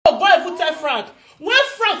Frank. When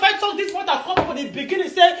Frank first talk this what I come from the beginning,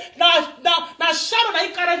 say now Sharon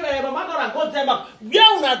I carry Mama Nora go Denmark.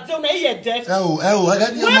 Where una dey una hear death?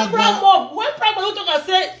 When Pramo you talk and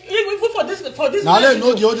say even for this. Now they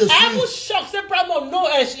know the other I was shocked. Say Pramo no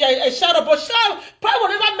Sharon, but Sharon Pramo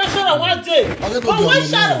never mention on one day. But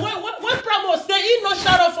when Pramo say he no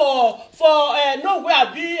Sharon for nowhere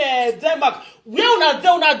be Denmark. Where una dey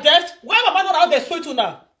una death? Why Mama Nora dey sweet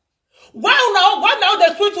una? Why now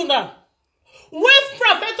they sweet una? When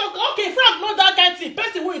Frank talk, okay, Frank not that kind of thing.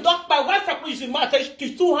 Person who you don't buy, when Frank use his mouth,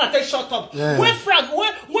 his two hands, they shut up. Yeah. When Frank, when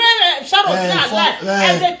Sharon is alive,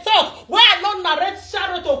 and they talk, when I don't narrate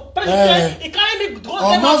Sharon to person, he carry me go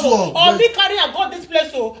them or me carry and go this place.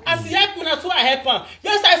 So as he help me, that's why I help her.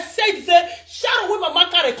 Yes, I said, say Sharon with Mama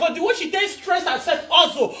carry, cause the way she takes stress herself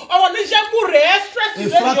also. I want to just more stress. You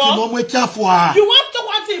want to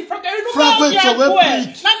want it, Frank? You know how you are going.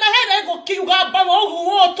 Now my head I go kill you.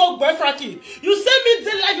 Go talk boy Frankie. You say me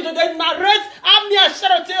the life, you know, they narrate, I'm near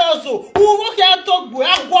Charity also. Who walk here talk, boy,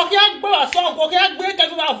 I walk here, boy, I saw, walk here, boy,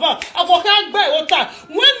 I walk here, boy, what time?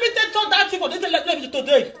 When me they talk that thing for this life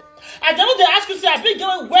today. I don't know, they ask you, say, I've been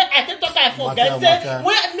going where I can talk, I forget. Say,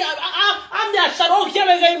 where I'm near Charity here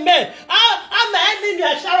again, man. I'm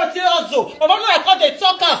near Charity also. But I'm not call the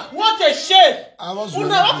talker. What a shame. I was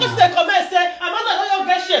going to say, I'm not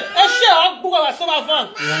going to share. A share, I'll go over some of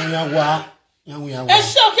them. And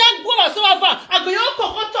she can't go so far. I go your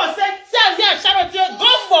say Charity,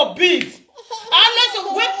 God forbid. Unless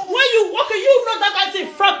when you okay, you know that I say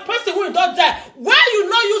Frank person who don't die. Why you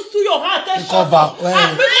not used to your heart and cover?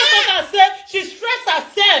 And people can say she stressed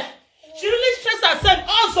herself. She really stressed herself.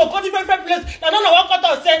 Also, go different place. I don't know what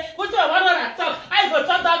to say. Go to another talk. I go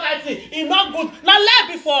talk that guy thing. It's not good. Now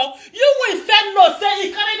lie before you will fail no say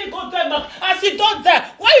he can't even go Denmark as he don't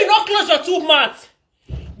die. Why you not close your 2 months?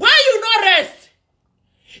 Why you not rest?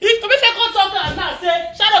 If Commissioner come talk and now say,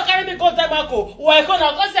 Shadow carry me go Denmark, or I come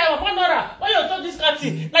say, I'm a Nora. Why you talk this kind of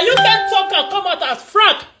thing? Now you can talk and come out as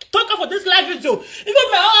Frank. Talk for this live video. Even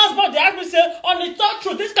my husband, they ask me say, on the talk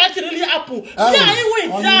through this kind of thing really happen. Yeah, I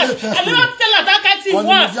win that. I never tell her that kind of thing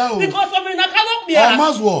once because of me. I cannot be here.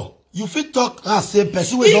 You fit talk and say,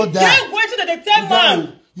 person we don't die. He wait till the 10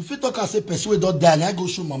 man. You fit talk and say, person we don't die. And I go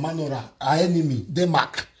show Mama Nora, our enemy,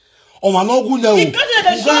 Denmark. Oh, man, no good now. Because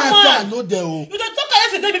they show man. You don't talk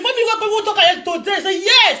yesterday before me go talk today. Say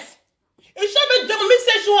yes. It should be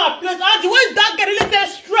demonstration at place. And the way that get really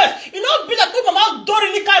stress. You know, be like people mama don't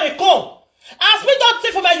really carry come. As me don't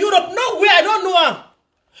take for my Europe, nowhere I don't know her.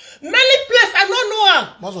 Many places I don't know her.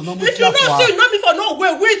 If you don't say you know me for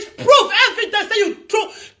nowhere, which proof evidence say you true.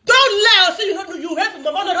 Don't lie or say you know you help my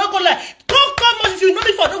mother. Don't go lie. Don't come on if you know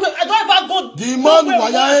me for nowhere. I don't ever go. The man who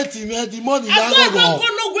I hate him, the man I don't ever go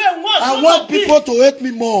nowhere once. I want people to hate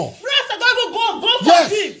me more. Friends, I don't even go for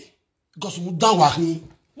this. Because we don't work me.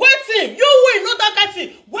 Wait him, you will know that kind of thing.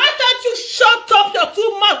 Why can't you shut up your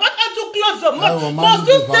 2 months? Why can't you close your mouth? Must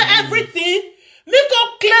you say everything? Me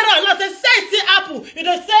go clear and not say it apple. You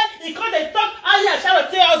don't say you can't talk. Ah yeah,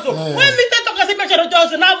 Charity also. When me talk as if Charity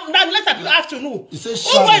also now let's have afternoon. Who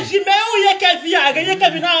was Jimmy? Who you can via? You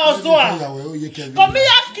can now also. Come me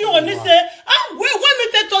ask you on this say when me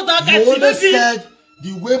talk that guy. You said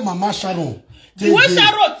the way Mama Sharon. The way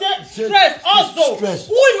Sharon stress also.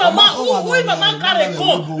 Who Mama carry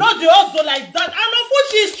go? Not the also like that. And of which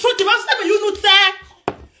she is true. The first time you know say.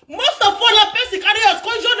 Most of all the person carry us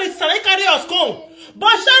come, John carry us come.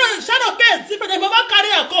 But Shadow is different, the Mama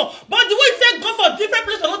carry us come. But the way you say go for different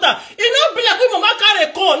places and all that, it don't be like we Mama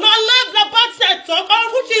carry come. Now left the bad side talk, and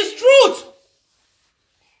which is truth.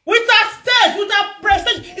 With her stage, with her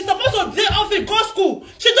prestige, it's supposed to day off in go school.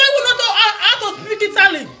 She don't even know how to speak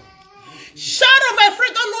Italian. Shadow, my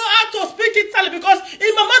friend, don't know how to speak Italian because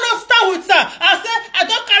if Mama don't start with her, I say I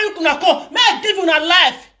don't carry you come. May I give you a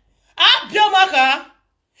life? Ah, Biomaka.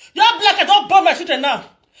 You're black, I don't burn my children now.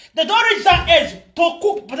 They don't reach that age to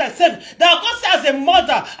cook for themselves. They are going to say as a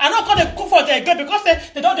mother, and not going to cook for their girl because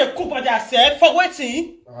they don't cook for themselves. For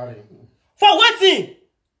waiting. For waiting.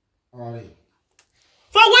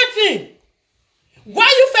 For waiting. Why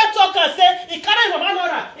you fed talk and say, he carry Mama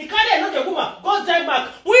Nora, he carry another woman, go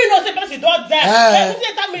Denmark. We know say person don't die.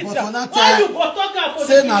 Why you go talk and for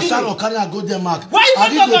say na Sharon carry a go Denmark. Why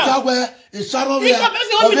you go talk where a Sharon where come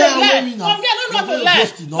here, I don't know to lie.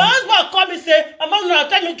 My husband call me say, Mama Nora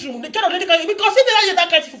tell me true. The kind of lady because he didn't hear that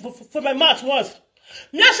kind for my mouth once.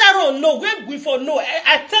 Me and Sharon no, we for no.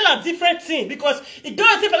 I tell her different thing because it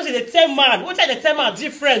don't think person the same man. What are the same man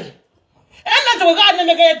different? And that's what God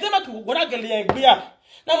never get them to go get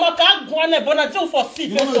Now my car go on but I don't foresee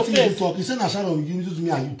face to face. He said, Sharon, you use me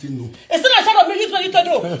and you think no. It's not Sharon, me use what you to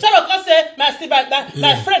do. Sharon can say, my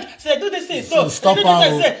friend, say do this thing. So stop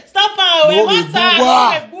say, stop her. What's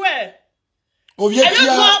that?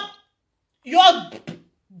 Your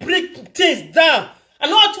break things down. I'm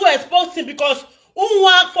not too exposing because who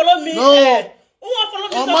want follow me? No. Who want follow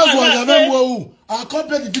me? I'll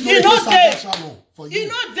complete the video. You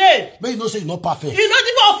know there. But you know say it's not perfect. You know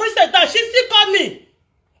even offering that she still call me.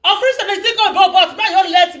 Offering that still call but man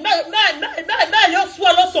you let me you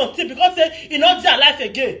swallow something because say you not their life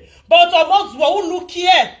again. But almost who look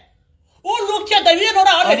here? Who look here? The you know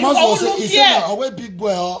that already. Who look here? Away big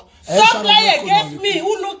boy. Stop playing against me.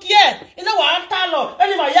 Who look here? You know what I'm telling you.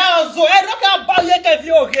 Anyway, yeah, so I don't care about you if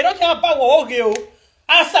you okay. Don't care about what okay.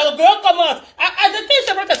 As a girl come out, I the thing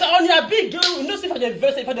separate say on your big girl, you know see for the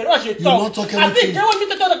verse for the rush you talk. I think they want me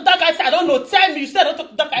to talk that guy say I don't know. Tell me you said don't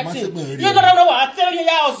talk that guy thing. You don't know what I tell you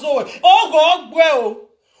yeah so. Oh God well.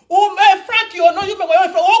 Oh my Frank you know you me go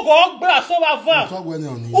oh God well so va. Talk when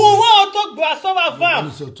you oh talk well so va.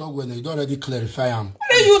 You say talk when you don't already clarify am.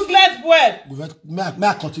 They useless word. May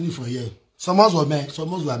I continue from here. Some of me.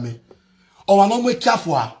 Oh I no make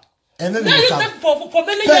careful. And then for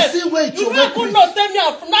many years. You don't know send me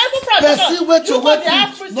out from not get what you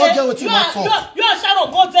talk. You are Sharon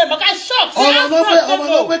go there, but I shocked. Oh,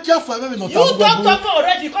 no, careful. You talk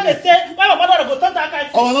already. You can't say why my mother go talk that kind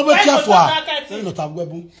of thing. Oh, no,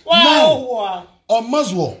 careful. Now, on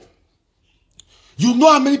Maswell, you know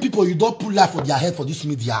how many people you don't put life on their head for this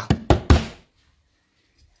media.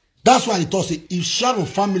 That's why they thought say if Sharon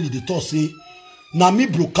family they thought say. Now me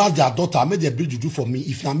broadcast their daughter, I made the bridge do for me.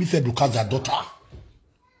 If now me fair broadcast their daughter,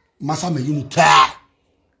 Massa me you tear.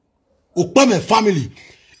 Okpa family.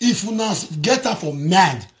 If you now get her for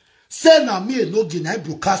mad, say now me no gain I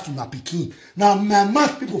broadcast to my pikin. Now my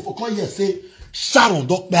mad people for come here say Sharon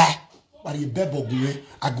don't bear, but you bear bogume.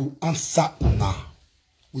 I go answer now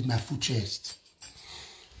with my full chest.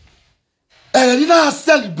 And you now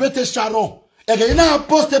celebrate Sharon. And you now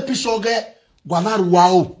post a picture of Guanaru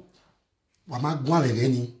wow.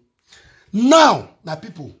 Now, my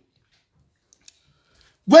people,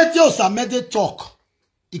 wait till Samede talk.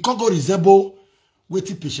 It can't go resemble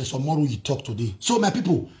waiting patience or more you talk today. So, my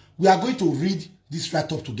people, we are going to read this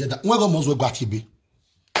write-up together.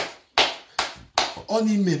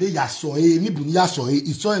 Only me ya so ni buni ya so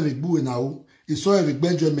iso e gbu na o iso e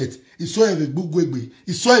Benjamin iso e gbugwegbe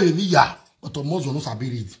iso e ni ya but omozo no sabi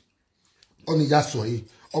read. Only ya so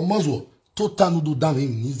omozo total no do down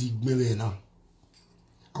him easy gbere now.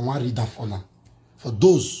 I want to read that for now. For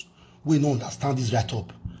those who don't understand this right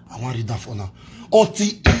up, I want to read that for now. Until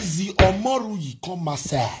easy Omoru you come my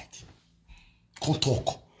side. Can't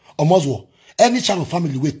talk. Omozo, any channel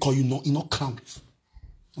family will call you no, it not count.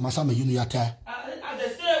 Masame you know your time. They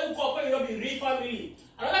say who call you be real family.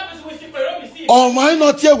 Another person will see. Oh, why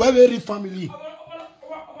not here where we real family? I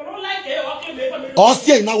don't like it. Okay, or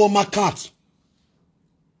say now one can't.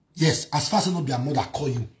 Yes, as far as not be a mother call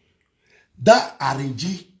you. That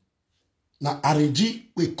RNG, now RNG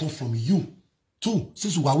will come from you too.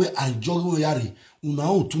 Since we are we enjoy yari,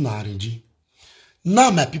 una to na RNG. Now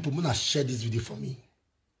my people, I'm gonna share this video for me.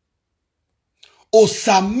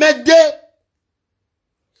 Osamede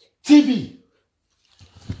TV,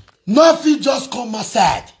 nothing just come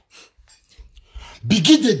aside.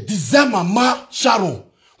 Begin the design Mama Sharon.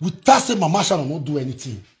 Without say Mama Sharon won't do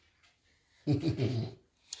anything.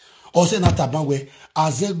 Or say not about where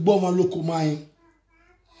as a woman local mind.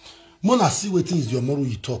 Mona see what things your tomorrow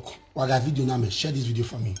you talk. While that video now, share this video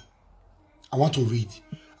for me. I want to read,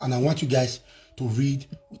 and I want you guys to read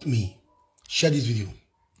with me. Share this video.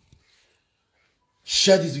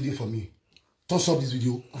 Share this video for me. Thumbs up this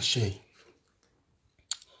video and share.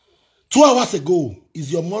 2 hours ago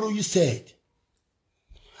is your motto you said.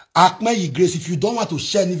 Akme ye grace, if you don't want to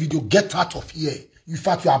share any video, get out of here. In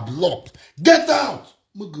fact, you are blocked. Get out.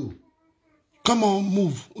 Mugu. Come on,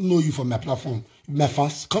 move. Know you from my platform. My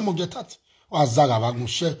fans, come on, get out.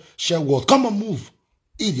 Share word. Come on, move.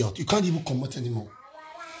 Idiot. You can't even comment anymore.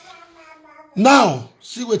 Now,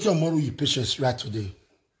 see what your moral you patience right today.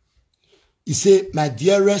 He said, my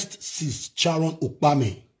dearest sis Sharon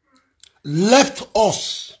Okpame left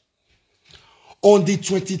us on the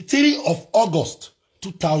 23rd of August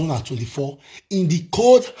 2024 in the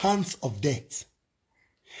cold hands of death.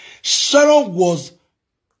 Sharon was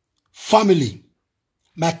family,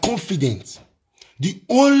 my confidant, the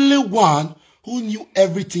only one who knew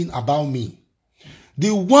everything about me,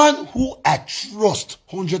 the one who I trust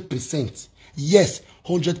 100%. Yes,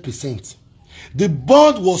 100%. The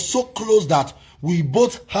bond was so close that we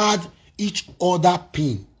both had each other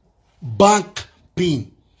pin, bank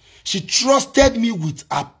pin, She trusted me with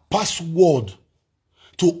her password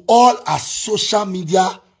to all her social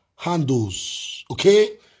media handles.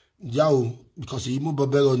 Okay? Because she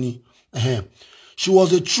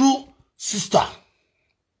was a true sister.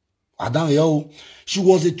 She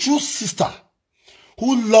was a true sister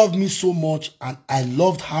who loved me so much, and I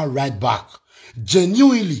loved her right back.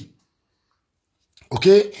 Genuinely.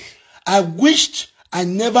 Okay? I wished I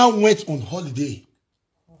never went on holiday.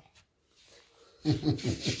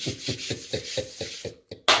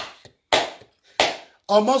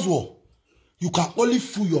 Almost you can only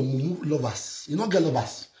fool your mumu lovers. You don't get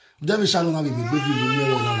lovers.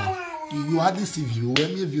 You hardly see view.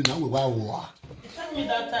 When me view now, wow. Tell me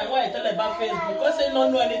that time why I tell about Facebook because they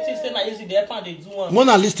don't know anything. Say na easy. They can't do one.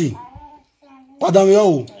 Mona listing. Madam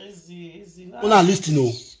yo. Easy. Mona listing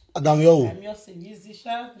no. Madam yo.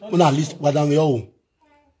 Mona list. Madam yo.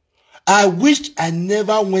 I wished I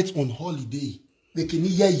never went on holiday. They can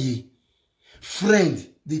hear ye. Friend,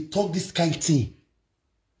 they talk this kind of thing.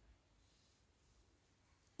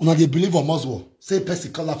 Una they believe on Muslim. Say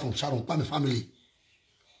person color from Sharon, my family.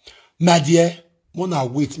 My dear, Mona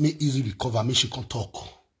wait, me easy recover, me she can talk.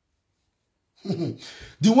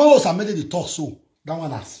 The one was I made the talk so. That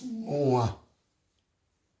one has.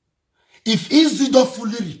 If Easy don't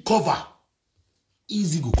fully recover,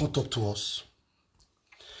 Easy go come talk to us.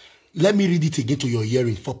 Let me read it again to your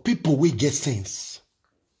hearing. For people we get sense.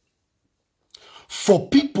 For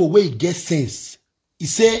people we get sense. He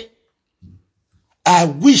say, I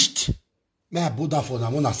wished. May I put that for them?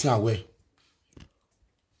 I want to see away.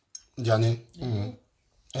 Johnny.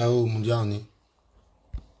 Oh, Johnny.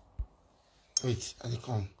 Wait, I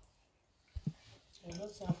come.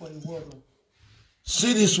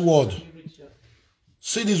 See this word.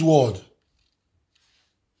 See this word.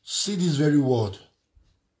 See this very word.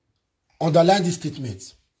 Underline this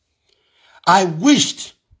statement. I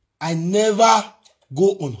wished I never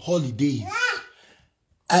go on holidays.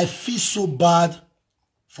 I feel so bad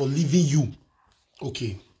for leaving you.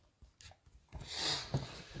 Okay.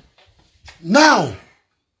 Now,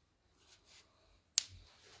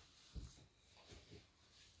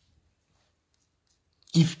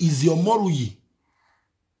 if Iziomoruyi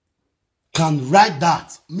can write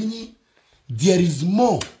that, meaning there is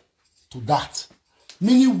more to that.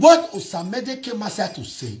 Meaning what Osamede came aside to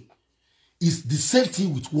say is the same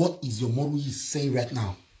thing with what Iziomoruyi is saying right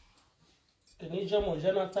now. For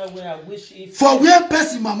where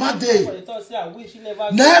person mama day,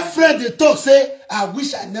 na friend they talk say I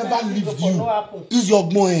wish I never leave you. Is your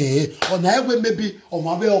boy or na way maybe or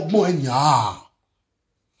my way of boy nya.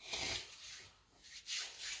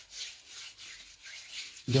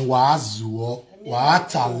 The was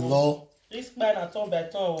what Allah. This man at all by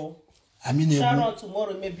ton. I mean, Sharon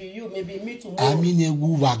tomorrow, maybe you, maybe me tomorrow. I mean,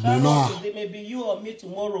 Sharon today, maybe you or me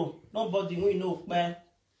tomorrow. Nobody will know, man.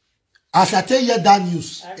 As I tell you that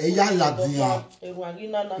news, we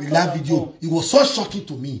live video. It was so shocking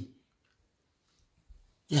to me.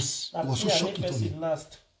 Yes, it was so shocking to me.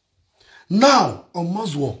 Now, on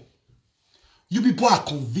Moswo, you people are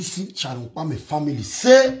convincing Sharon Kwame family.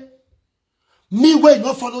 Say, me will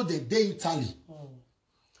not follow the day in Italy.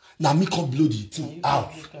 Now me come blow the thing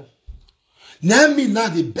out. Now me now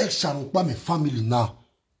they beg Sharon Kwame family now.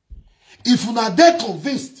 If you not they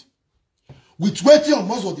convinced, with waiting on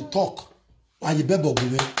most of the talk, and you better go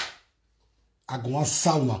I go on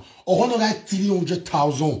sauna. Or one like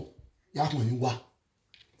 300,000. Yak when you wa.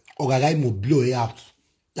 Or I mo blow it out.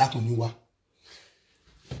 Yak when you wa.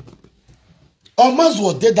 Almost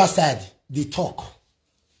what did that side, they talk.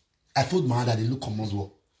 I told my that they look almost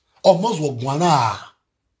what. Almost what guana.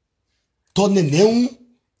 Tone neun.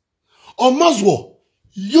 Almost what.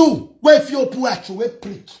 You, where if you pull at your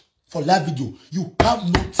prick. For live video, you have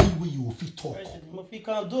nothing where you will fit talk. If you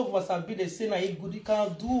can't do what I'll be the same, I good. You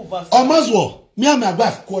can't do what. Almost me and my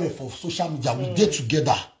wife quarrel for social media. We get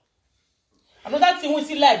together. Another thing we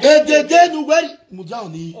see like. They no way.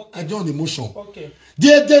 I don't emotion. Okay.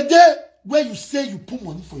 They where you say you put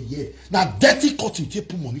money for your head. Now dirty cut you take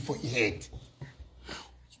put money for your head.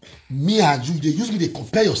 Me and you, they use me. They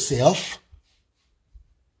compare yourself.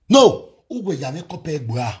 No, who you not compare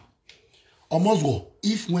bra. Almost go.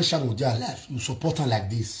 If when Sharon dey alive, you support her like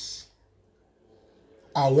this.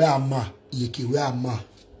 Where am I? Yeke where am I?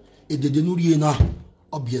 E de nuri na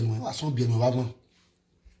obienwe, aso bienwe wagon.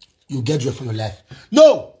 You get joy for your life.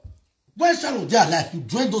 No, when Sharon dey alive, you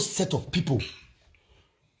join those set of people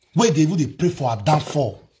where they would pray for her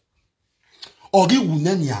downfall. Or you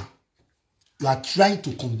are trying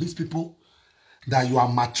to convince people that you are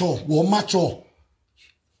mature. Well, mature.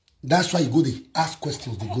 That's why you go. They ask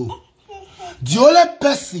questions. They go. The only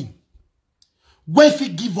person Where if he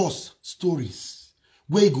give us stories,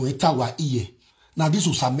 where he go enter our ear. Now this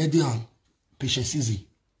was Osamede and Patience Easy.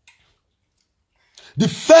 The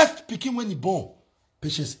first picking when he born,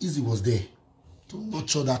 Patience Easy was there to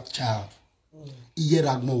nurture that child.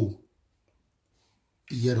 Iyeragmo.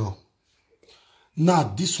 Iyero. Now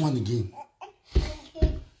this one again.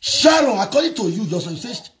 Sharon, according to you, just you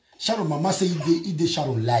say Sharon, Mama say he did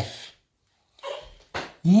Sharon life.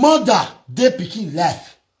 Mother, they picking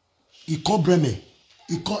life. He come Bremen.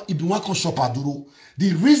 He be one come shop Aduro.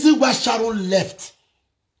 The reason why Sharon left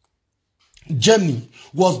Germany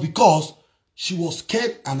was because she was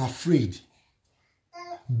scared and afraid.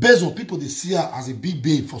 Based on people they see her as a big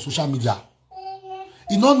babe for social media.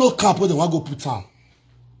 You don't know camp where they want to go put on.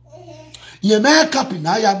 You may camp in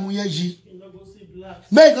Aya Muyeji.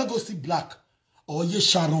 May not go see black. Or ye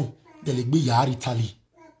Sharon. They like be yar Italy.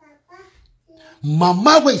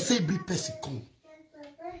 Mama when say big person come.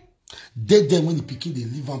 They then when the picking they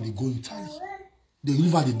leave and they go Italy. They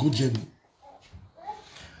leave and they go Germany.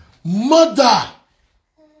 Mother,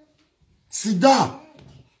 sit down.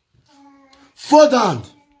 Further,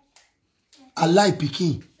 I like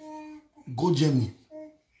picking. Go Germany.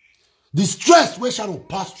 The stress where Sharon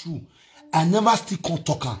pass through, I never still can't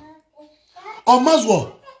talk her. Almost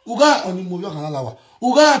what? Uga on the movie Kanalawa.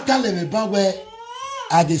 Uga tell them about where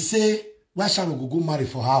I they say why Sharon go marry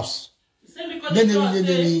for house. Because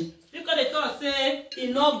they thought say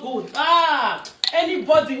it's not good.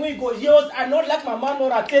 Anybody when you go use, I not like my man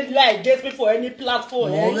or I tell you like against me for any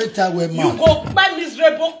platform. You go buy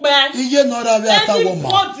miserable man.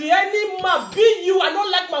 Anybody, any man, be you, I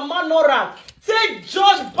don't like my man Nora. Take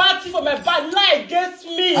George Batty for my bad lie against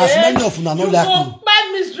me. As many of you are not like me. You go buy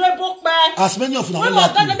miserable man. As many of you are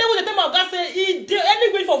not like me. Then when the time say he did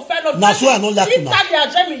anyway for fair of that's why I don't like you.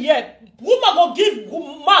 Germany yet. Woman go give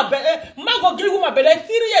man go give woman belly 3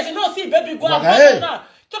 years. You know see baby go out now.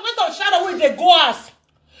 Talk about shadow where they go ass.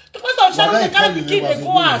 Talk about shadow they carry the kid they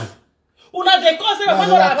go ass. Una they call say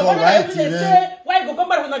say why you go come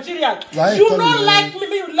back from Nigeria? You don't like me,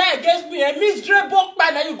 you lie against me. And miserable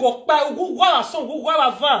man, and you go and so go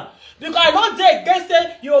van. Because I know they against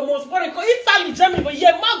say you almost want to go Italy, Germany, but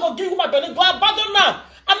yeah, man go give you my belly go abandon now.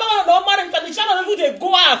 I'm not gonna marry the shadow who they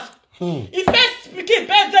go ass. If first speaking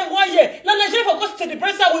better 1 year, now Nigeria for go to the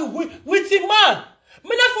president with him man.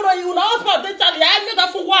 Me not for you now, but they tell you I know that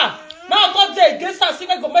for what. Now God they against us, see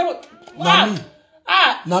go marry.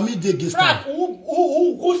 Nami de gesta.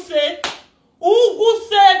 Who say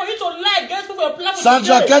for you to lie against me for your platform?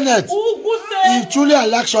 Sandra Kenneth. Who say? If truly I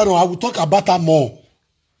like Sharon, I will talk about her more.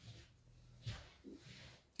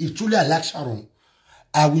 If truly I like Sharon,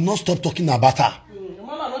 I will not stop talking about her.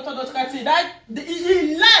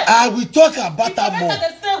 I will talk about her more.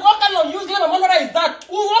 They say, what kind of useless mother is that?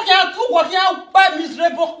 Who walk out by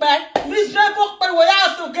miserable man? Miserable man, we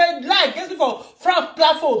have to get like against me for front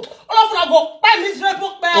platform. All of them go by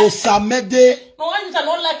miserable man. Osamede. No one is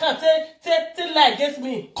not like that. Say lie against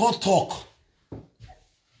me. Can't talk.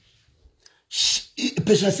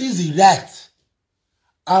 Patience is right.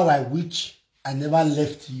 How I wish I never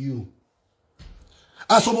left you.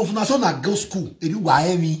 As some of us na go school, you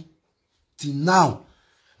were me till now.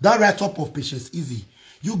 That write up of Patience Easy,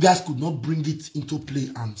 you guys could not bring it into play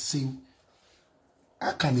and say,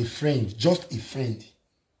 how can a friend, just a friend?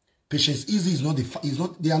 Patience Easy is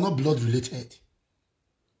not they are not blood related.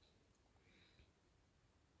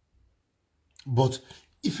 But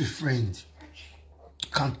if a friend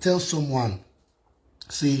can tell someone,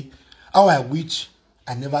 say, how I wish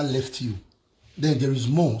I never left you, then there is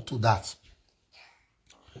more to that.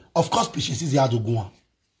 Of course, Patience Easy had to go on.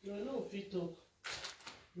 No, Vito.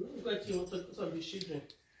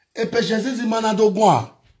 A Patience Easy man had to go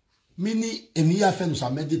on. Meaning, Emiya Fen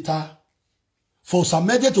Osamede for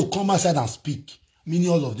Osamede to come outside and speak, meaning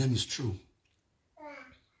all of them is true.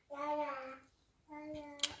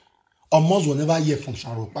 Almost will never hear from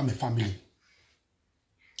Sharon, my family.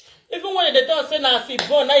 Even when they don't say now she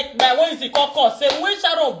born, like when she call say when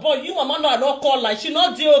Sharon born, you mama no not call like she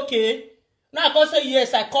not do okay. Now I can say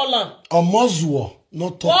yes, I call her. Omozwo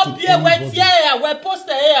not talk to anybody. We post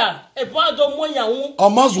here. About the money you.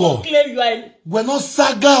 Omozwo. We no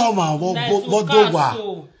saga oma what do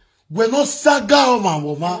wa. We no saga oma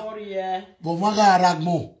woma. Woma ga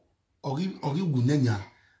aragmo. Ogi gunenya.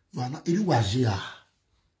 Wana iri wajia.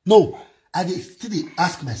 No, I still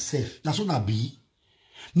ask myself. Na so na be.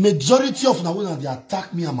 Majority of na when they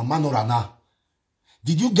attack me and Mama Norana.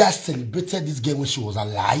 Did you guys celebrated this girl when she was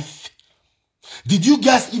alive? Did you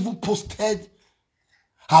guys even posted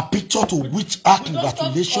her picture to which her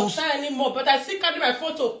congratulations? I don't anymore, but I still carry my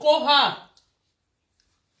phone to call her.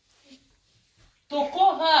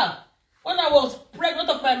 When I was pregnant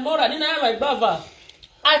of my mother, I didn't have my baba.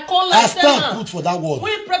 I call like I stand put for that word.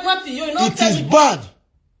 When pregnant to you, you know. It is bad.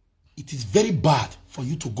 It is very bad for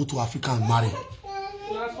you to go to Africa and marry.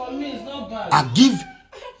 For me, it's not bad. I give,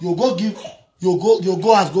 you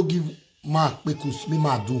go as go give man because me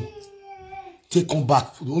man do. Take come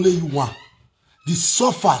back. Only you want. The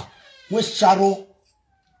suffer when Sharon,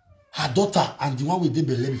 her daughter, and the one with the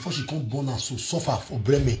belly before she come born and so suffer for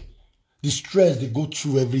Bremen. The stress they go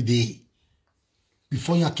through every day.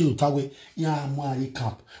 Before you kill Otawe, you are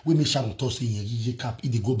camp. We make Sharon toss in your camp.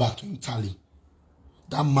 If they go back to Italy,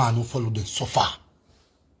 that man will follow them suffer.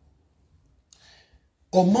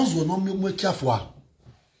 Or most will not make careful.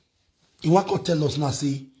 He want to tell us now,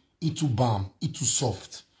 say, it too balm, it too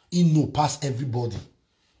soft. He know pass everybody.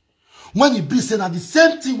 When you be saying the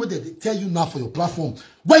same thing what they tell you now for your platform,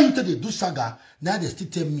 when you tell they do saga, now they still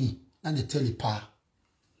tell me, now they tell the pa.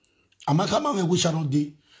 I'm not coming with Sharon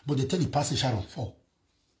day, but they tell the pa say Sharon 4.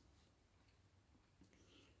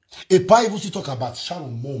 A pa even still talk about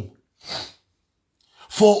Sharon mom.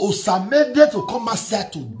 For Osamede to come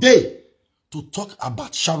outside today to talk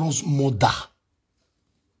about Sharon's mother,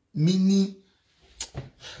 meaning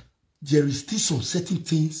there is still some certain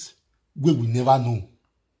things we will never know.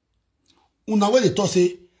 Una when they talk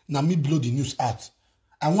say, na me blow the news out.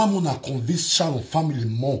 I want to convince Sharon family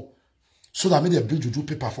more so that they bring juju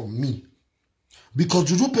paper for me. Because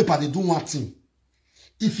juju paper, they do one thing.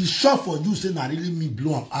 If it's short for you, say na really me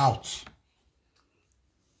blow them out.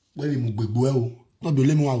 Where we mugbe not be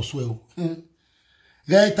let me want swear.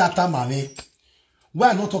 Right tata mame.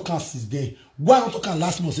 Why not talking since then? Why not talking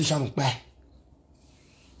last month say Sharon pay?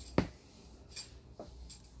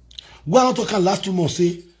 Why not talking last 2 months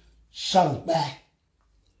say Sharon pay?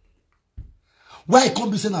 Why it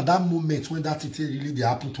can't be saying at that moment when that thing really they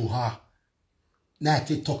happen to her? Now I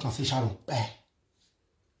take talk and say Sharon pay.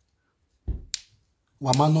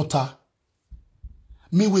 Wamanota.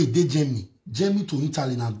 Me way dey Germany to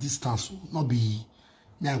Italy na distance. Not be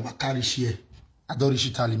me I carry share. I don't reach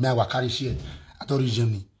Italy. Me I carry share. I don't reach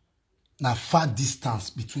Germany. Na far distance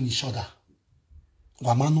between each other.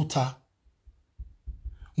 Wamanota.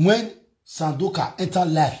 When Sandoka enter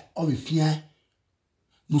life, or we fear.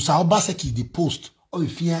 Nous savons pas ce qui post, or we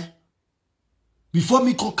fear. Before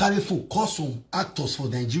me come carry phone, call some actors for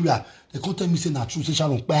Nigeria. They come tell me say na true say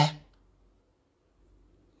Sharon pay.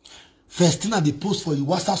 First thing they post for your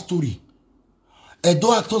WhatsApp story.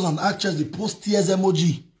 Edo actors and actors they post tears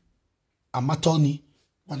emoji. I'm attorney.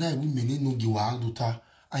 When I women no give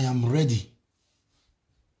I am ready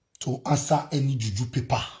to answer any juju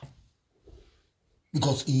paper.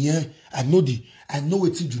 Because in here I know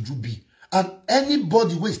what juju be. And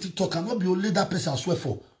anybody who still talk cannot be only that person I swear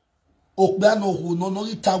for. Okbeano who no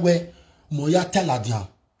itawe moya tell adian.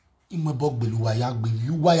 Ime bog beluwa ya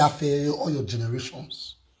you why affair all your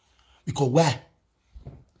generations. Because why?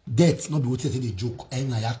 Death not be what they joke.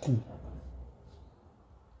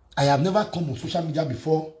 I have never come on social media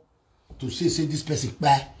before to say this person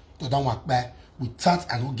bad, to that one bad,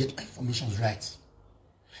 without I don't get my information right.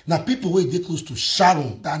 Now people wait they close to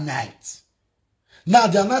Sharon that night. Now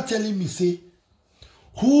they are not telling me say,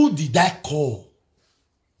 who did I call?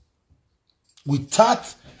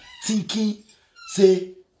 Without thinking,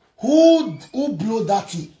 say, who blew that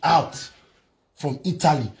thing out from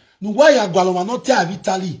Italy? No, why you go not tell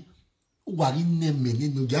Italy? Who are in name me?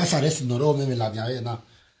 No, just arrest no row me la via na.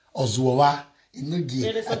 Ozuwa, inogi.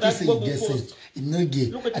 I just say it gets sense.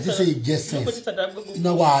 Inogi. I just say it gets sense. You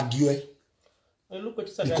know what I do?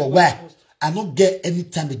 Because why? I don't get any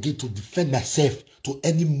time again to defend myself to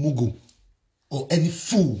any mugu or any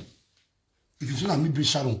fool. If you say let me bring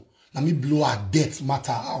Sharon, let me blow her death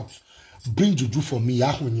matter out. Bring juju for me,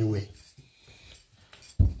 anyway.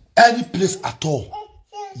 Any place at all.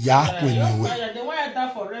 Yeah, when you were. They want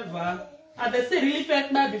that forever. And they say really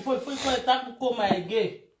fake me before you attack to come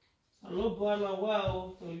again. Hello, boy,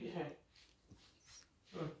 wow.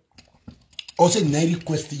 Also, Neri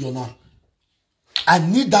question now. I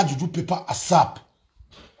need that juju paper ASAP.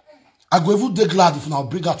 I go even be glad if I'll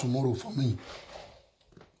bring her tomorrow for me.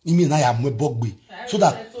 You mean I am a bugby. So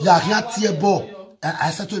that you can't tear ball.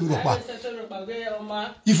 I said to him,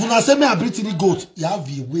 if you not say me a Brittany goat, you have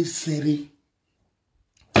the way serry.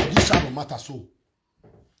 This shall not matter so.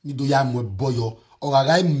 Ni do ya mwe boyo. Or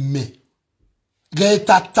I me. Get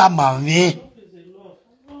tata mame.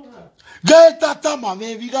 Get tata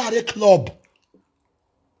mame. We got a club.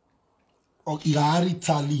 Or Irari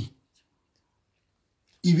Tali.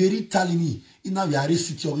 Iveri Tali ni. Ina we are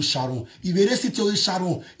city of Sharon. Iveri city of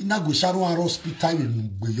Sharon. Ina go Sharon and hospital in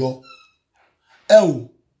Buyo.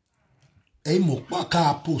 Mo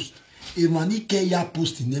paka post. e mani ke ya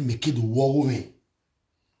post ne make the war me.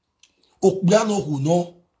 Okbia no hu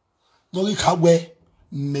no ri kawe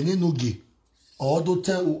mene no ge. Odo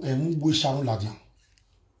te emu gwe Sharon ladian.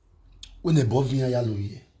 When the boy via ya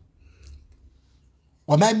loye.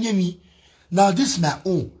 Wa ma mi now this is my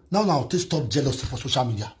own. Now I'll take stop jealousy for social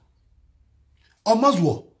media.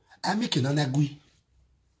 Omazwo, I make an agree.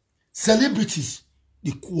 Celebrities,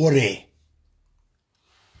 the quarrel.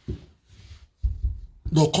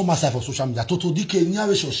 Don't come aside for social media. Toto dike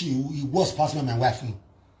nyawe shoshi, he was past me and my wife.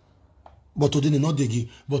 But today not digi,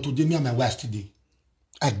 but today me and my wife today.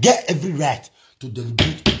 I get every right to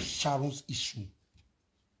deliberate Sharon's issue.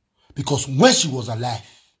 Because when she was alive,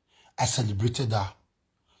 I celebrated her.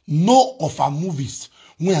 No of her movies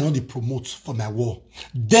when I know they promote for my war.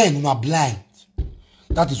 Then we are blind.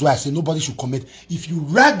 That is why I say nobody should comment. If you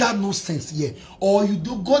write that nonsense here, or you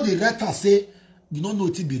do go the right and say, you don't know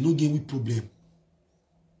it be no game with problem.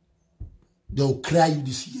 They will cry you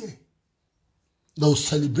this year. They will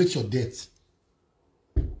celebrate your death.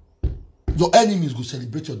 Your enemies will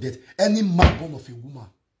celebrate your death. Any man born of a woman.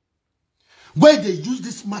 Where they use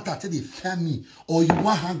this matter till they fear me, or you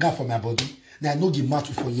want hunger for my body, now I know the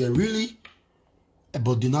matter for you. Really?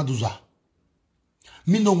 About the naduza.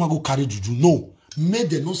 Me no want go carry juju. No. May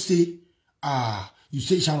they not say, you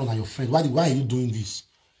say Sharon and your friend. Why are you doing this?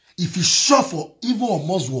 If you sure for even a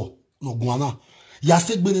Muslim, no guana, you are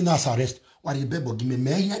still being us arrest. Why you bebo give me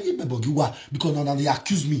because now they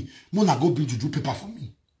accuse me. Mona go bring juju paper for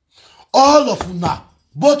me. All of you now,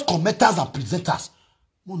 both commenters and presenters.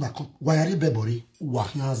 Mona why are you bebori?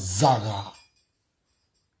 Wahia zaga.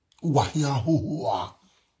 Wahia hoa.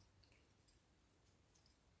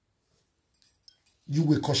 You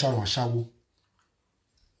will call Sharon Shawo.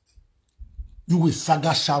 You will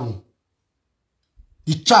saga Sharon.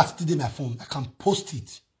 The chat today my phone. I can post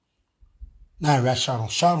it. Now I write Sharon.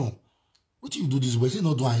 Sharon, what you do this way? Say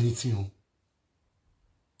not doing anything.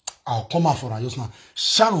 I'll come out for her just now.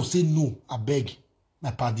 Sharon say no. I beg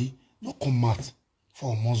my paddy. No come out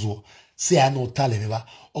for a month. Say I know talent.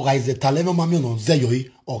 Or is the talent mami on Zayoi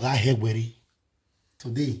or I hear worry.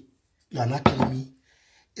 Today you are not killing me.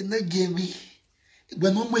 In the game me.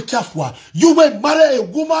 When no more careful, you will marry a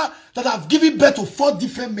woman that have given birth to 4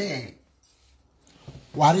 different men.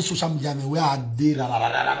 Why is social media me where are they?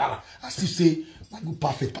 I still say, you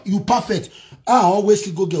perfect. You perfect. I always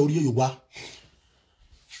go get you wa.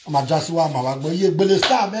 I'm just one my but you will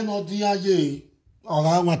start men or the ye.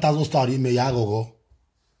 Or 1,000 story me ya go.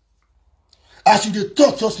 As you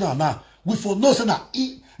talk just now, we for no say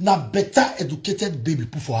na better educated baby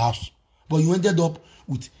put for house. But you ended up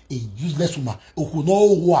with a useless woman, a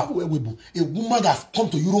woman that's come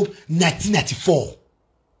to Europe 1994.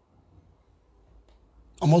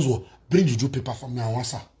 I must well bring juju paper from me and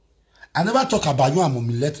answer. I never talk about you and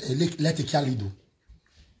mommy. Let a carry do.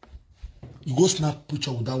 You go snap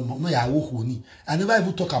picture with that woman. No, I never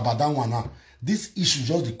even talk about that one now. This issue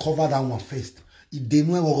just to cover that one first. It they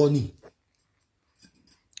know what ni.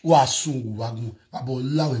 Wa soon wagun. About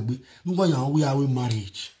lawe. No we are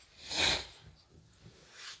marriage.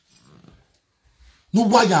 No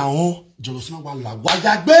why on jealousy I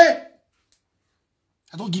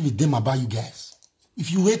don't give a damn about you guys.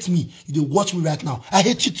 If you hate me, you don't watch me right now. I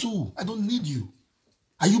hate you too. I don't need you.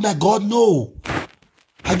 Are you my God? No.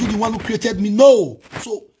 Are you the one who created me? No.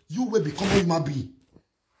 So you will become a human being.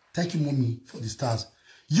 Thank you, mommy, for the stars.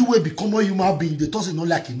 You will become a human being. The toss is not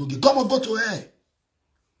like it. No, come on, go to her.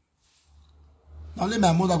 Now let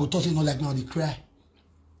my mother go toss it not like now. They cry.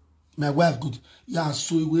 My wife good. Yeah,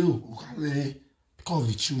 so it will. Because of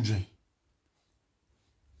the children.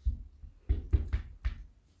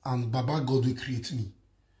 And Baba God will create me.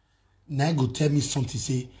 Now go tell me something,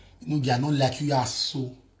 say, you know, they are not like you are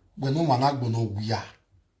so. When no one going to we are.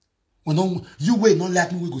 When no, you will not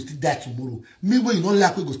like me, we go still die tomorrow. Me will you not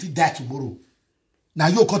like we go still die tomorrow. Now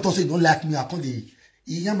you can't say you don't like me, I can't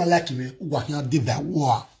you am like me, who are here did that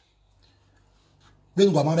war.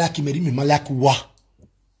 When you are like me, me like war.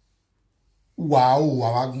 Wow,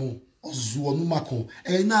 wow, Ozuonu mako.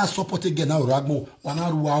 Na support again now ragmo. Wana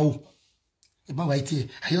ruao. Eba waiti.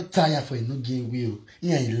 Are you tired for a no game wheel?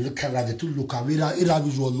 Yeah, you look at the 2 looker. Ira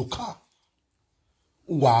visual looker.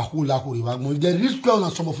 Wow, hula huri ragmo. If there is crowd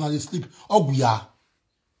and some of them sleep, oh we are.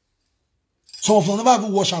 Some of them never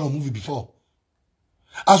even watched a movie before.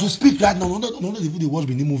 As we speak right now, none of they watch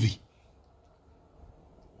Benin movie.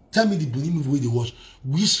 Tell me the Benin movie where they watch.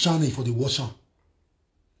 Which channel for the watcher?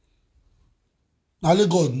 Now let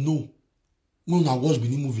God know when I watch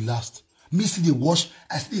Benin movie last. Me see the watch,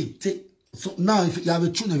 I still take. So now if you have a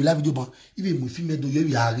tune and you live video, but even if you do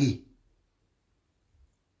you are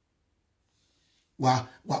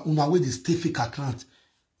Una way they stay fake account.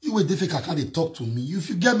 You with the fake account, they talk to me. If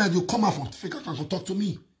you get mad, you come out from fake account and talk to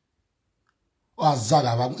me. Or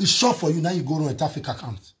Zaga, it's short for you, now you go on a fake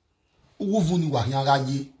account. Uvuni wa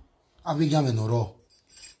hiyangaye, avega menoro.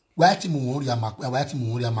 Wati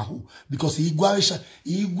mumuria mahu. Because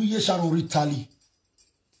Iguye Sharon Ritali.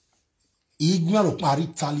 Iguaro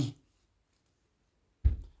Maritali.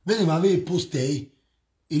 When you have a post there,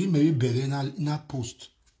 it may be better in a post.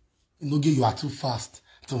 You know, you are too fast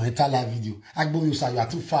to enter live video. Agbo, you say you are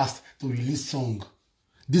too fast to release song.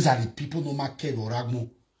 These are the people no matter Kev or Agmo.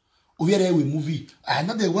 Over there with movie. I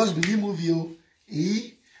know they watch the movie.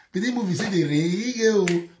 The movie say they real,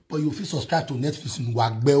 but you feel subscribe to Netflix in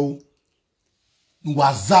Wagbeo.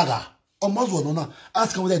 Nwazaga. Almost one no.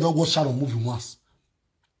 Ask them whether they don't watch Sharon movie once.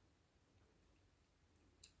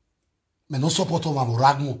 Me no support of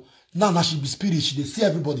Ragmo. Now she be spirit. She they see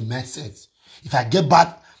everybody mindset. If I get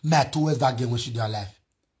bad, mad towards that game when she dey alive.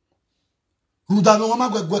 Ruda no mama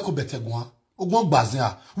gweko betegwa. Ogbon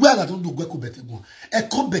gbazia. Where that don't do gweko betegwa. E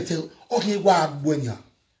come betel. Okay, wa agbwenya.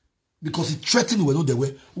 Because he threatened we know the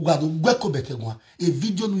way. We got gweko betegwa. A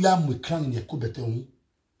video no ya mo kran ni ko betegwa.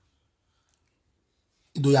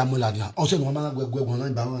 Ido ya mo la dia. O se no mama gweko no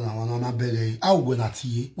ba na na bele. Awu we na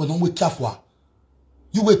tie. We no we careful.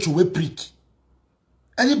 You wait to we prick.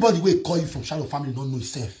 Anybody will call you from Shadow family don't know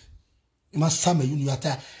himself. You must summon you know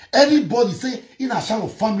anybody say in a Shadow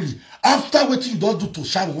family after what you don't do to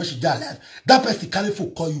Shadow when she die alive, that person carry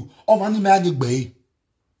for call you. Oh man, and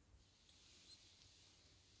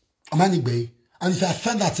if I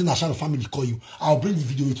find that in a Shadow family call you, I'll bring the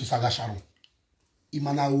video to Saga Shadow.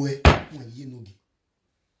 Imanawe when you know.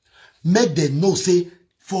 Make them know say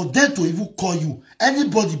for them to even call you,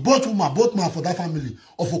 anybody, both woman, both man for that family,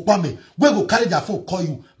 or for Kwame, we go carry their phone, call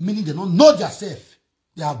you, meaning they don't know themselves.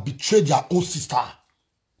 They have betrayed their own sister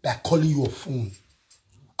by calling you a phone.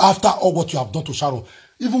 After all what you have done to Sharon,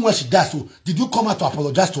 even when she died, so did you come out to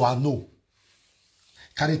apologize to her? No.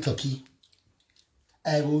 Carry turkey.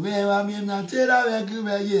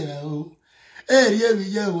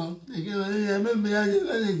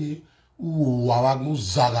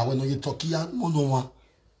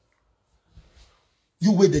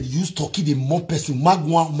 You wait that use Turkey the more person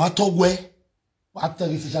Magwan Matogwe after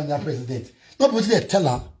this is the president. Not what they tell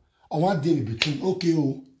her on one day we between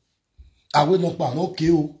okay I will not ban okay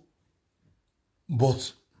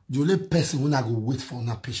but the only person when I go wait for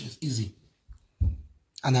her patience easy.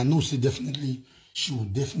 And I know she will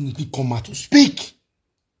definitely come out to speak.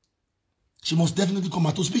 She must definitely come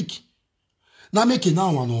out to speak. Now make it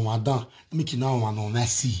now one on Madame, make it now one on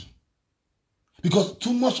Messi. Because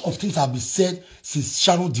too much of things have been said since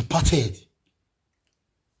Sharon departed.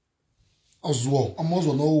 Oswald, I'm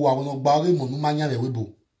also know why when Ogbaore Monu Manya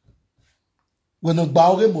Webo. When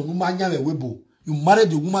Ogbaore Monu Manya Webo, you married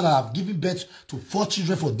the woman that have given birth to 4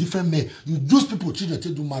 children for different men. You use people children to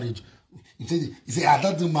do marriage. You say, I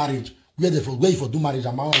don't do marriage. Where you for do marriage?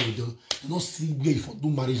 I'm out with you. You don't see where you for do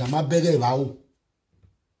marriage. I'm a beggar.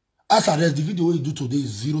 As I read the video you do today is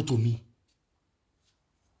 0 to me.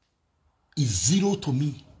 Is 0 to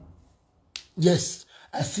me. Yes,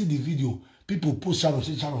 I see the video. People post Sharon,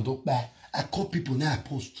 say Sharon don't buy. I call people, now I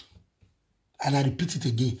post. And I repeat it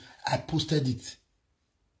again. I posted it.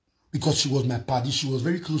 Because she was my party. She was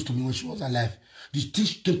very close to me when she was alive. The thing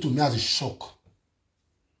came to me as a shock.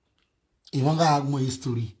 If I have more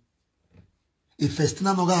history. If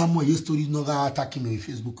Festina no have more history, no attacking me on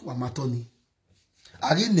Facebook. Or Matoni.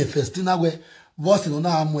 Again, the Festina where voice no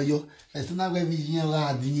have more yo. Festina where we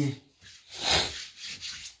dinner.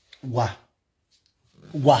 Wah.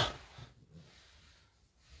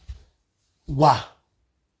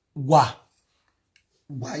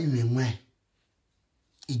 You mean where?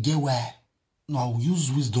 It get where? Now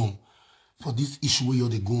use wisdom for this issue where you're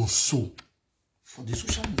going so for the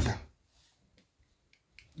social media.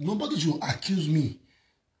 Nobody should accuse me.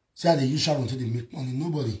 Say they use Sharon until they make money.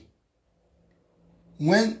 Nobody.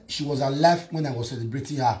 When she was alive, when I was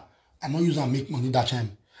celebrating her, I not use her make money that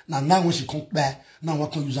time. Now when she come back, now I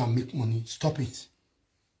can use her make money. Stop it.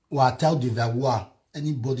 Or I tell Devawa,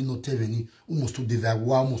 anybody not tell any, almost to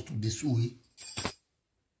Devawa, almost to Desui.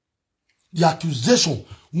 The accusation,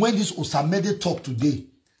 when this Osamede talk today,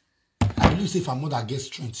 I believe say if her mother gets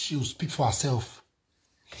strength, she will speak for herself.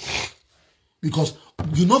 Because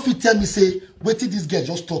you know if you tell me, say, wait till this girl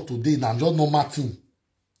just talk today, now just normal thing.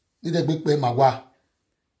 Need a big pay magwa.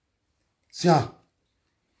 Sian.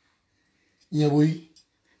 Yewoyi.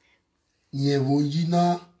 Yewoyi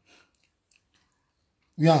na.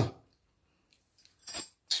 Yeah.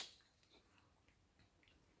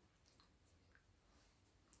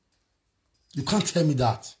 You can't tell me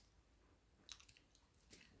that.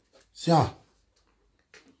 Tiens.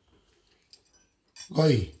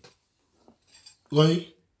 Goi.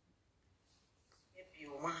 Goi.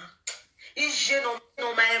 Je no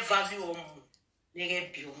my value on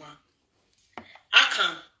nigga bioma. I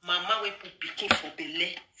can mama we put picking for belle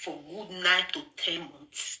for good 9 to 10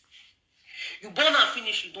 months. You born and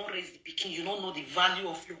finish, you don't raise the picking, you don't know the value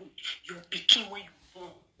of your picking when you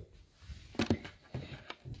born.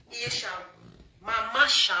 Yes, Sharon. Mama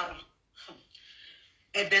Sharon.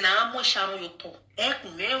 Ebe na amo Sharon yoto.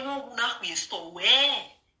 Kunero una kwisto we.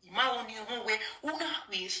 Ima oni we una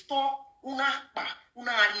kwisto una pa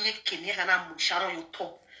una aliye kene kana mo Sharon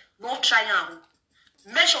yoto. No try am.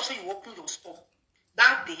 Make sure say you open your store.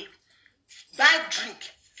 That day, buy drink,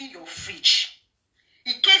 fill your fridge.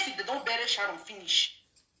 In case if they don't bury Sharon finish,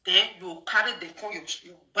 then you carry the coin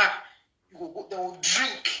your bag. You go, they will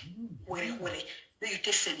drink. Then you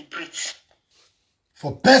can celebrate.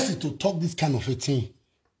 For person to talk this kind of a thing,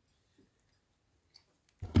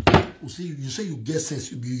 you say you get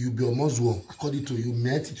sense, you be almost well. According to you,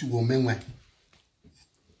 my attitude will mean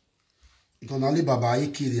you can only Baba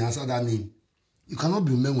Eke answer that name. You cannot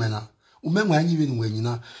be Umenwena. Umenwena even when you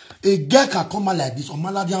know a girl can come out like this or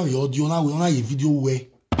maladian your audio now we on a video where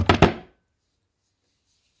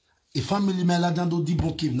a family meladian do deep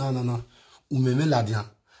give no. Umemeladian.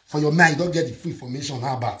 For your mind, you don't get the free information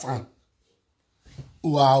about time.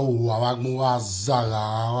 Wow,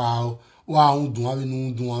 Zara, wow, do I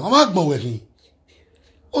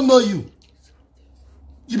oh no, you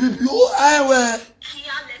I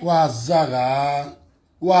wear Zara,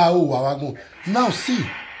 wow, now see.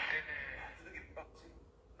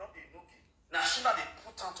 Now, soon as they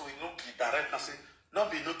put out to Enoki direct, say,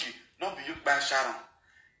 not be Enoki, not be you by Sharon.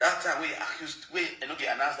 That time we accused, we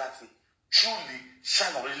Enoki announced that thing. Truly,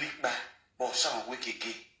 Sharon really by, but Sharon wake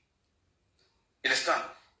again. You understand?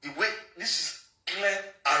 The way this is clear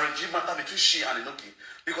arrangement matter between she and Enoki,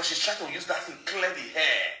 because she's trying to use that thing clear the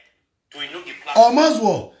hair to Enoki. Oh,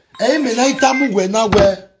 Maswo, me na itamu we na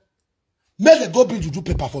we. May they go bring juju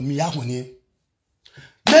paper for me,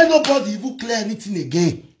 May nobody even clear anything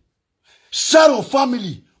again. Sharon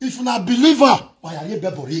family, if you're not a believer, why are you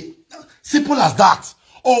bebori? Simple as that.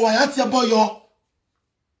 Or why are you boy yo?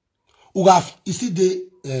 You see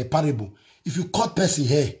the parable. If you cut person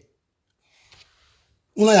here,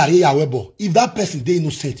 if that person they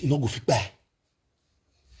innocent, you not go fit back.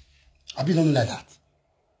 I be don't like that.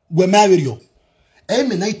 We marry you.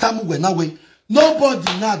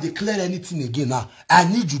 Nobody now declare anything again now. I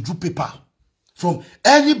need juju paper from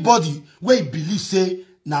anybody where you believe say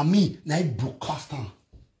na me na I broadcast am.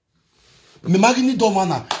 Me magini don't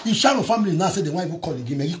wanna. If Sharon family now say they want to call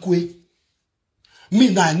again, me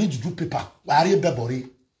now I need juju paper.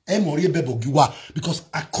 Because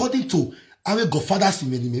according to our godfathers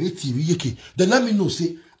in TV, they let me know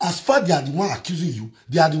say as far they are the one accusing you,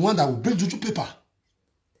 they are the one that will bring juju paper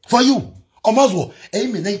for you. Omazwo,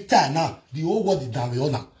 now the whole world is down the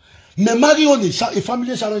honor. Me marry on a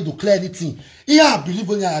family Sharon to clear anything. Yeah, I believe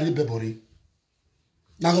when you are bebori.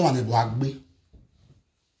 Now go on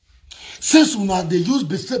since they use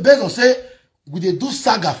based on say we they do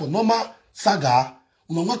saga for normal saga,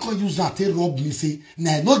 we not can use that to rob me say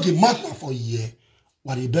na no get match for year.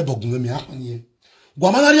 What a bebo gume me happen here.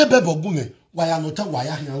 Guamanari bebo gume why I not why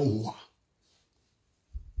I here.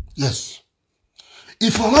 Yes.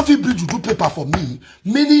 If you not feel bridge to do paper for me,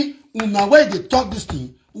 many una way they talk this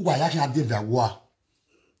thing, why I can do that war.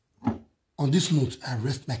 On this note, I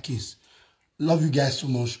rest my case. Love you guys so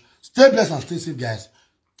much. Stay blessed and stay safe, guys.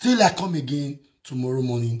 Till I come again tomorrow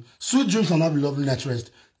morning. Sweet dreams and have a lovely night rest.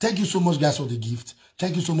 Thank you so much, guys, for the gift.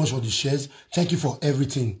 Thank you so much for the shares. Thank you for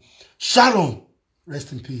everything. Sharon,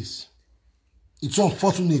 rest in peace. It's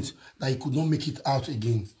unfortunate that he could not make it out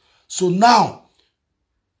again. So now,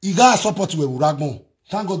 you guys support with Uragmo.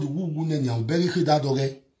 Thank God the woo name very that dog.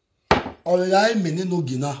 All mene no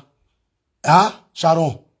gina. Ah,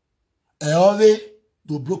 Sharon. Always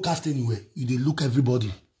to broadcast anywhere. You dey look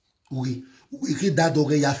everybody. We that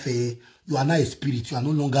dog you are not a spirit. You are no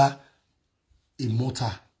longer a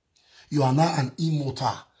mortal. You are not an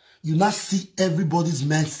immortal. You not see everybody's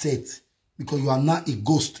mindset because you are not a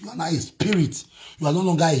ghost. You are not a spirit. You are no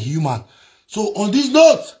longer a human. So on this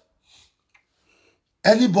note,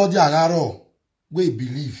 anybody around where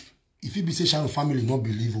believe, if you be say Sharon family not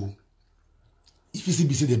believe, if you see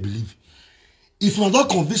be say they believe, if you not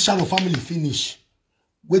convince Sharon family finish,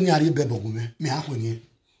 when you are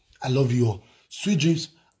I love you all. Sweet dreams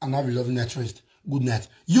and have a lovely night rest. Good night.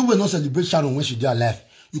 You will not celebrate Sharon when she did alive.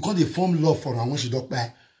 You can't form love for her when she don't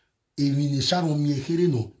die. Even Sharon me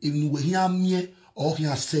no, even we hear me or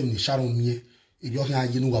hear same Sharon me. Il y a rien à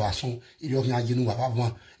dire nous à son, il y a rien à dire nous à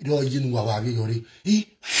avant, il y a rien à dire nous à vivre.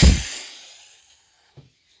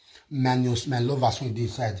 Man, love us on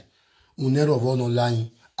this side. On est revenu online.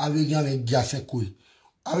 Avec rien avec gasse quoi.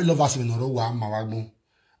 Avec love us on revoit maragon.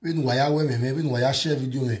 We nous voyons ouais mais we nous voyons share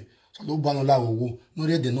vidéo mais. Ça doit pas nous là où. Nous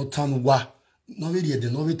rien de notre temps wa. Nous rien de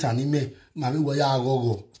notre temps ni mais. Ma we voyons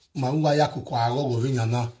agogo. Ma we voyons koko agogo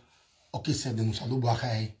vinyana. Okay, c'est de nous ça doit pas.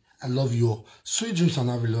 I love you all. Sweet dreams and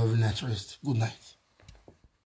have a lovely night rest. Good night.